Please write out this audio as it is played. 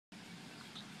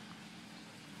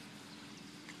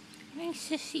Hey,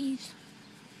 sissies.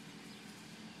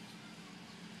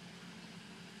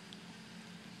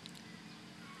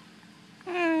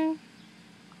 Hi.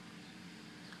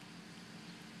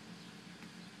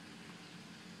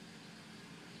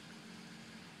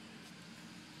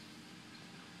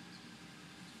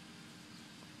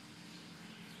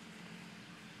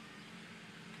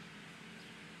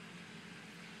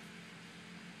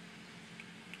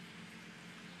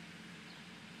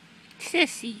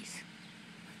 Sissies.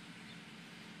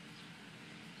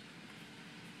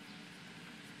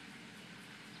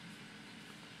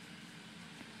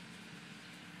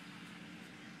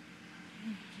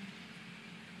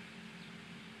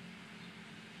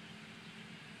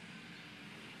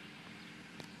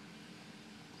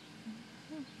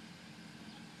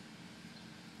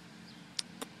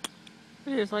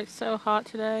 It is like so hot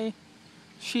today.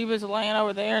 Sheba's laying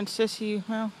over there and Sissy,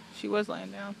 well, she was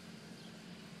laying down.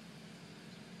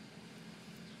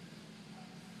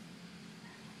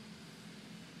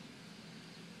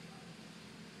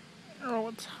 Oh,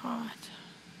 it's hot.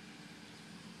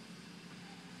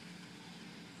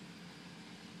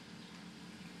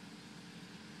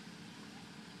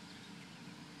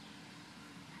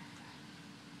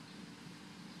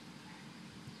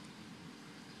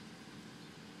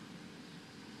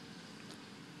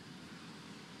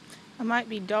 I might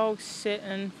be dog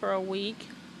sitting for a week.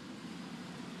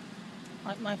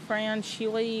 Like my friend, she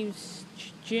leaves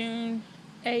June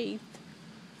 8th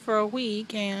for a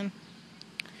week, and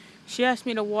she asked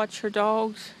me to watch her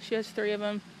dogs. She has 3 of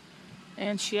them,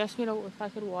 and she asked me if I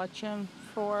could watch them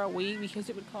for a week because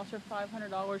it would cost her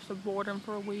 $500 to board them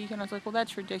for a week. And I was like, well,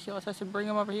 that's ridiculous. I said, bring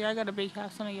them over here. I got a big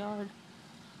house and a yard.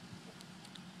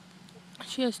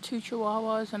 She has 2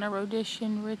 Chihuahuas and a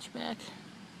Rhodesian Ridgeback.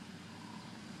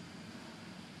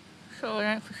 So it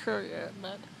ain't for sure yet,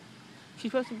 but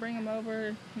she's supposed to bring them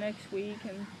over next week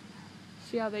and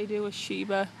see how they do with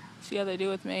Sheba. See how they do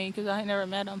with me, because I ain't never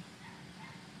met them.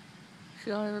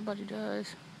 See how everybody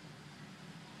does.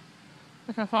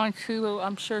 I can find Sheba.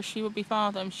 I'm sure she would be fine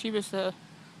with them. Sheba's the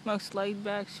most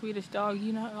laid-back, sweetest dog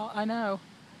I know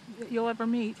you'll ever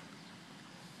meet.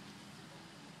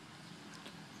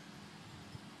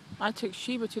 I took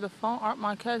Sheba to the farm,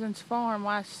 my cousin's farm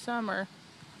last summer,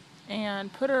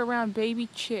 and put her around baby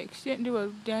chicks. Didn't do a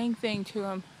dang thing to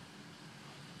them.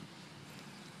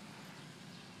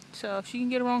 So if she can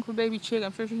get along with a baby chick,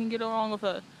 I'm sure she can get along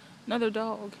with another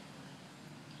dog.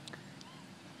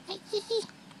 Hey, sissy.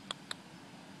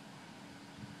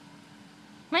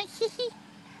 Right, sissy?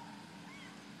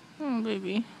 Oh,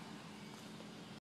 baby.